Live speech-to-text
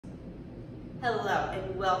Hello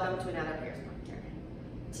and welcome to another Pierce Pointer.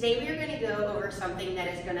 Today we are going to go over something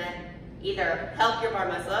that is going to either help your bar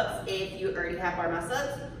muscle ups if you already have bar muscle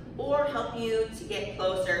ups, or help you to get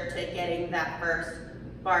closer to getting that first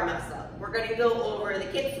bar muscle up. We're going to go over the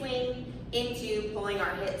kip swing into pulling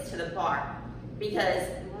our hips to the bar, because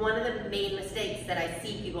one of the main mistakes that I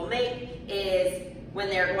see people make is when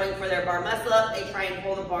they're going for their bar muscle up, they try and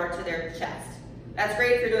pull the bar to their chest. That's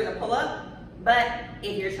great if you're doing a pull up, but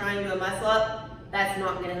if you're trying to do a muscle up, that's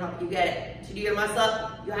not going to help you get it. To do your muscle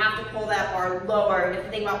up, you have to pull that bar lower. You have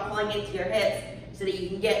to think about pulling into your hips so that you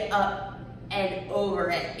can get up and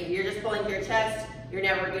over it. If you're just pulling to your chest, you're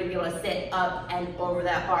never going to be able to sit up and over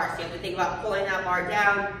that bar. So you have to think about pulling that bar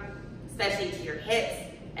down, especially to your hips,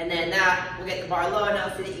 and then that will get the bar low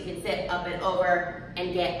enough so that you can sit up and over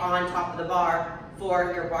and get on top of the bar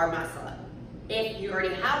for your bar muscle up. If you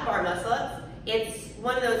already have bar muscle ups, it's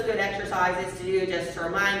one of those good exercises to do just to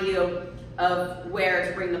remind you of where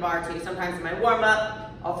to bring the bar to. Sometimes in my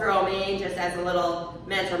warm-up, I'll throw them in just as a little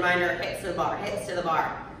mental reminder, hips to the bar, hips to the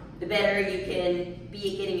bar. The better you can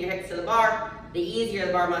be getting your hips to the bar, the easier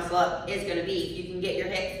the bar muscle up is going to be. If you can get your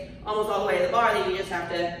hips almost all the way to the bar, then you just have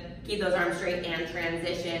to keep those arms straight and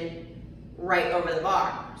transition right over the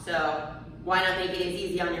bar. So why not make it as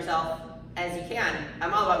easy on yourself as you can?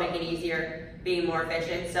 I'm all about making it easier, being more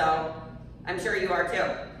efficient, so I'm sure you are too.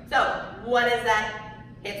 So what does that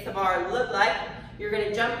hips to bar look like? You're going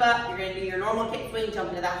to jump up, you're going to do your normal kick swing, jump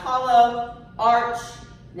into that hollow, arch,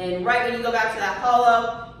 and then right when you go back to that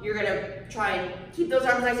hollow, you're going to try and keep those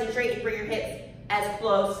arms nice and straight and bring your hips as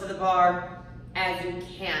close to the bar as you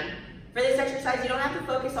can. For this exercise, you don't have to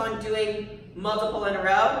focus on doing multiple in a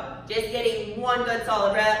row, just getting one good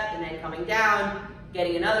solid rep and then coming down,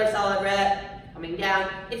 getting another solid rep, coming down.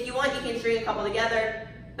 If you want, you can string a couple together,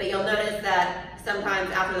 but you'll notice that sometimes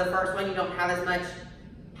after the first one, you don't have as much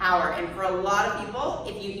power. And for a lot of people,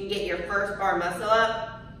 if you can get your first bar muscle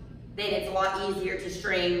up, then it's a lot easier to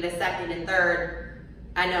string the second and third.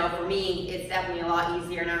 I know for me, it's definitely a lot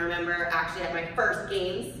easier. And I remember actually at my first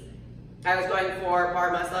games, I was going for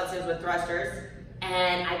bar muscle ups, it was with thrusters,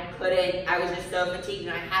 and I was just so fatigued,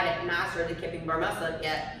 and I hadn't mastered the kipping bar muscle up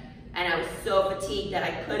yet. And I was so fatigued that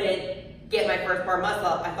I couldn't get my first bar muscle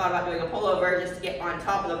up. I thought about doing a pullover just to get on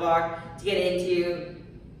top of the bar, to get into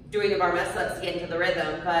doing the bar muscle ups, to get into the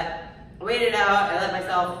rhythm. But I waited out, I let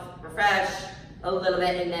myself refresh a little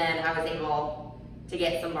bit, and then I was able to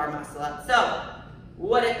get some bar muscle up. So,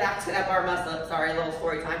 back to that bar muscle up, sorry, a little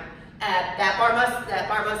story time. That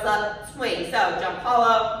bar muscle up swing. So jump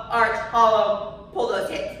hollow, arch, hollow, pull those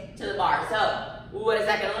hips to the bar. So what is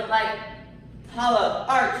that going to look like? Hollow,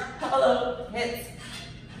 arch, hollow, hips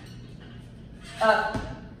up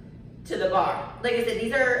to the bar. Like I said,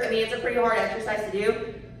 it's a pretty hard exercise to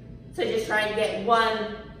do. So just try and get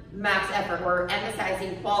one max effort. We're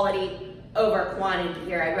emphasizing quality over quantity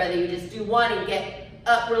here. I'd rather you just do one and get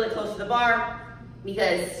up really close to the bar,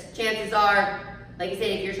 because chances are, like I said,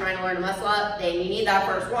 if you're trying to learn a muscle up, then you need that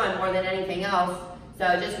first one more than anything else.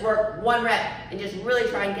 So just work one rep and just really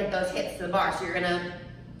try and get those hips to the bar. So you're gonna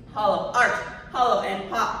hollow, arch, hollow, and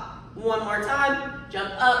pop. One more time,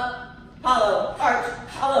 jump up, hollow, arch,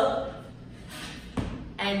 hollow,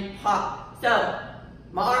 and pop. So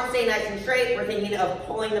my arms stay nice and straight. We're thinking of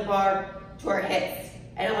pulling the bar to our hips.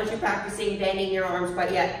 I don't want you practicing bending your arms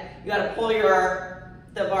quite yet. You gotta pull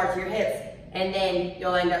the bar to your hips, and then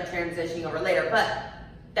you'll end up transitioning over later. But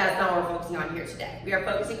that's not what we're focusing on here today. We are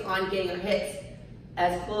focusing on getting our hips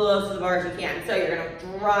as close to the bar as you can. So you're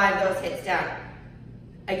gonna drive those hips down.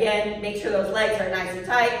 Again, make sure those legs are nice and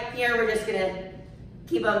tight. Here we're just gonna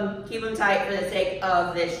keep them tight for the sake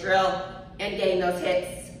of this drill and getting those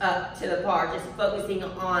hips up to the bar. Just focusing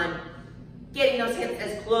on getting those hips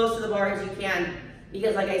as close to the bar as you can,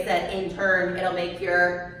 because like I said, in turn, it'll make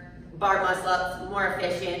your bar muscle ups more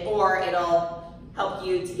efficient, or it'll help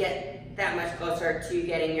you to get that much closer to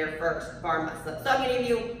getting your first bar muscle up. So I'm gonna give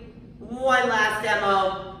you one last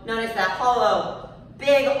demo. Notice that hollow,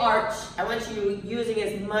 big arch. I want you using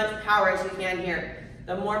as much power as you can here.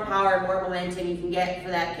 The more power, more momentum you can get for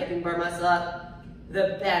that kipping bar muscle up,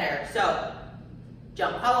 the better. So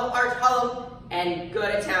jump hollow, arch, hollow, and go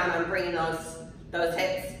to town on bringing those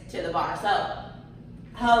hips to the bar. So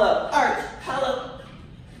hollow, arch, hollow,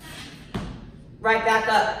 right back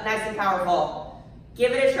up, nice and powerful.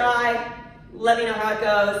 Give it a try, let me know how it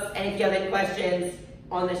goes, and if you have any questions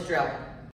on this drill.